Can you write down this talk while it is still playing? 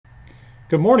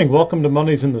Good morning. Welcome to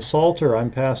Mondays in the Psalter.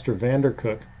 I'm Pastor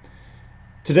Vandercook.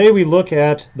 Today we look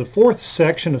at the fourth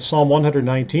section of Psalm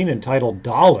 119 entitled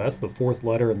Daleth, the fourth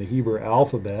letter in the Hebrew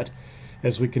alphabet,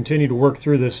 as we continue to work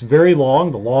through this very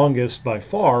long, the longest by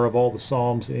far of all the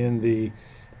Psalms in the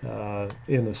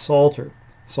Psalter,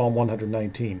 Psalm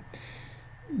 119.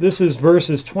 This is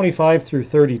verses 25 through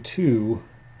 32.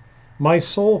 My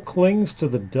soul clings to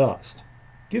the dust.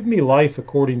 Give me life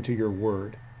according to your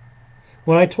word.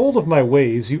 When I told of my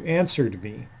ways, you answered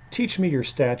me. Teach me your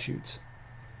statutes.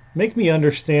 Make me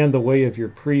understand the way of your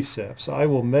precepts. I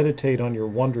will meditate on your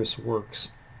wondrous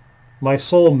works. My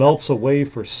soul melts away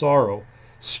for sorrow.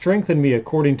 Strengthen me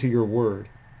according to your word.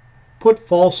 Put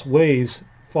false ways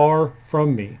far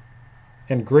from me,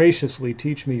 and graciously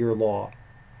teach me your law.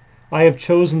 I have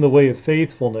chosen the way of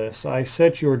faithfulness. I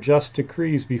set your just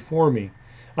decrees before me.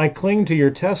 I cling to your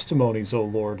testimonies, O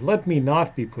Lord. Let me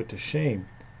not be put to shame.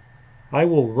 I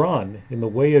will run in the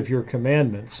way of your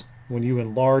commandments when you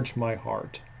enlarge my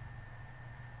heart.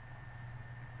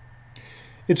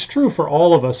 It's true for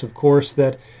all of us, of course,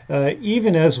 that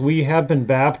even as we have been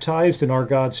baptized and are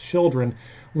God's children,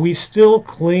 we still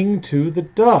cling to the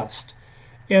dust.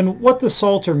 And what the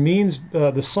Psalter means,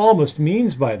 the psalmist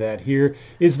means by that here,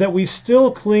 is that we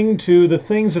still cling to the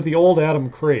things that the old Adam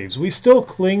craves. We still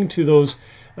cling to those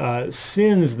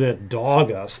sins that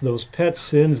dog us, those pet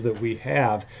sins that we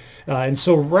have. And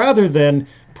so rather than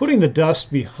putting the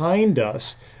dust behind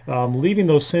us, leaving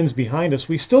those sins behind us,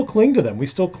 we still cling to them. We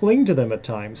still cling to them at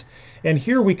times. And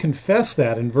here we confess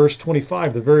that in verse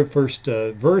 25, the very first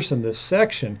verse in this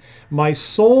section. My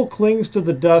soul clings to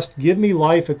the dust. Give me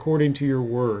life according to your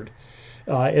word.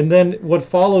 And then what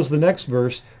follows the next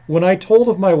verse, when I told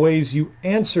of my ways, you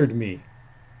answered me.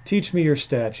 Teach me your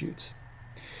statutes.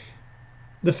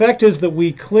 The fact is that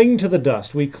we cling to the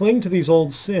dust. We cling to these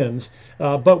old sins,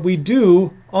 but we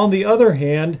do, on the other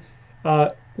hand,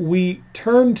 we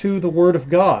turn to the Word of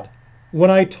God.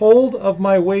 When I told of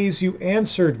my ways, you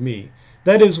answered me.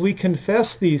 That is, we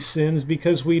confess these sins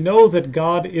because we know that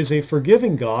God is a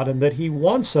forgiving God and that he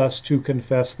wants us to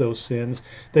confess those sins,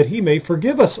 that he may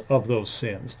forgive us of those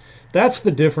sins. That's the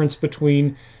difference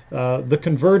between the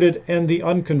converted and the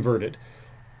unconverted.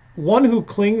 One who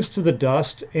clings to the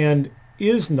dust and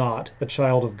is not a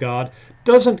child of God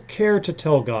doesn't care to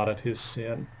tell God of his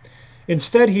sin.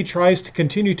 Instead, he tries to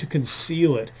continue to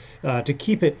conceal it, to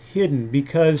keep it hidden,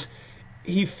 because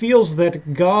he feels that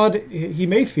he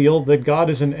may feel that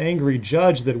God is an angry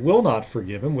judge that will not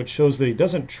forgive him, which shows that he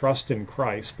doesn't trust in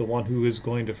Christ, the one who is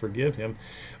going to forgive him.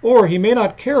 Or he may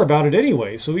not care about it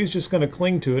anyway, so he's just going to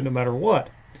cling to it no matter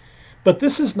what. But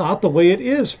this is not the way it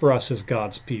is for us as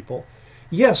God's people.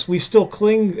 Yes, we still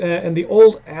cling, and the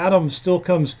old Adam still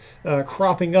comes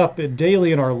cropping up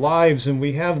daily in our lives, and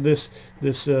we have this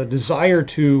desire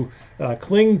to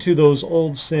cling to those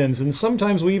old sins, and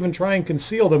sometimes we even try and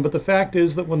conceal them. But the fact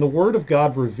is that when the Word of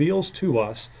God reveals to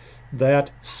us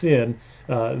that sin,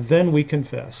 then we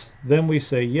confess. Then we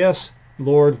say, yes,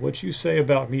 Lord, what you say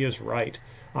about me is right.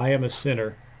 I am a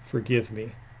sinner. Forgive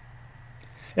me.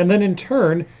 And then in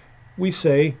turn, we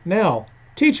say, now,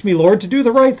 teach me, Lord, to do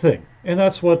the right thing. And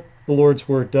that's what the Lord's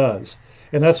Word does.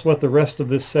 And that's what the rest of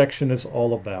this section is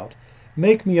all about.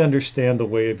 Make me understand the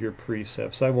way of your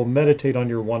precepts. I will meditate on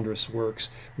your wondrous works.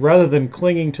 Rather than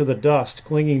clinging to the dust,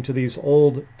 clinging to these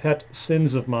old pet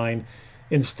sins of mine,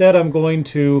 instead I'm going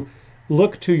to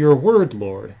look to your word,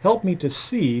 Lord. Help me to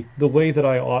see the way that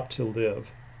I ought to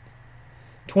live.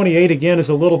 28 again is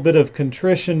a little bit of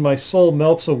contrition. My soul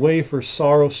melts away for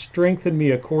sorrow. Strengthen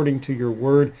me according to your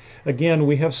word. Again,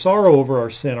 we have sorrow over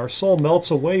our sin. Our soul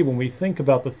melts away when we think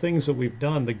about the things that we've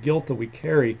done, the guilt that we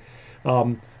carry.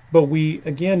 But we,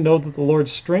 again, know that the Lord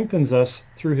strengthens us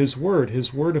through his word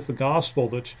of the gospel,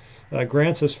 which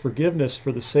grants us forgiveness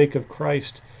for the sake of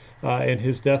Christ and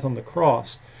his death on the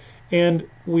cross. And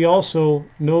we also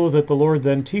know that the Lord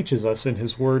then teaches us in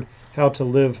his word how to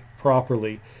live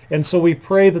properly. And so we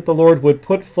pray that the Lord would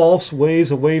put false ways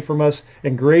away from us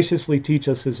and graciously teach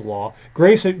us his law,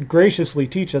 graciously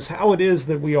teach us how it is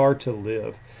that we are to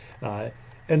live.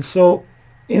 And so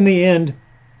in the end,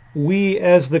 we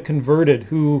as the converted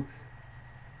who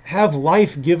have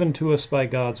life given to us by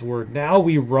God's word, now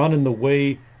we run in the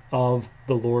way of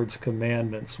the Lord's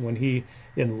commandments when he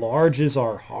enlarges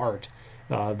our heart,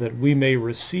 that we may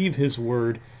receive his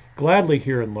word, gladly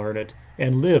hear and learn it,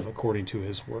 and live according to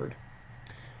his word.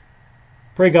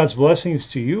 Pray God's blessings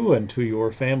to you and to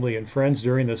your family and friends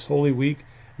during this Holy Week.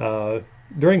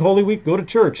 During Holy Week, go to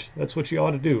church. That's what you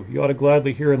ought to do. You ought to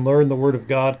gladly hear and learn the Word of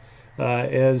God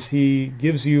as he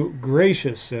gives you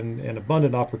gracious and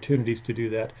abundant opportunities to do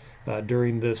that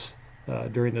during this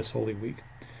Holy Week.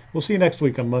 We'll see you next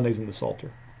week on Mondays in the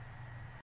Psalter.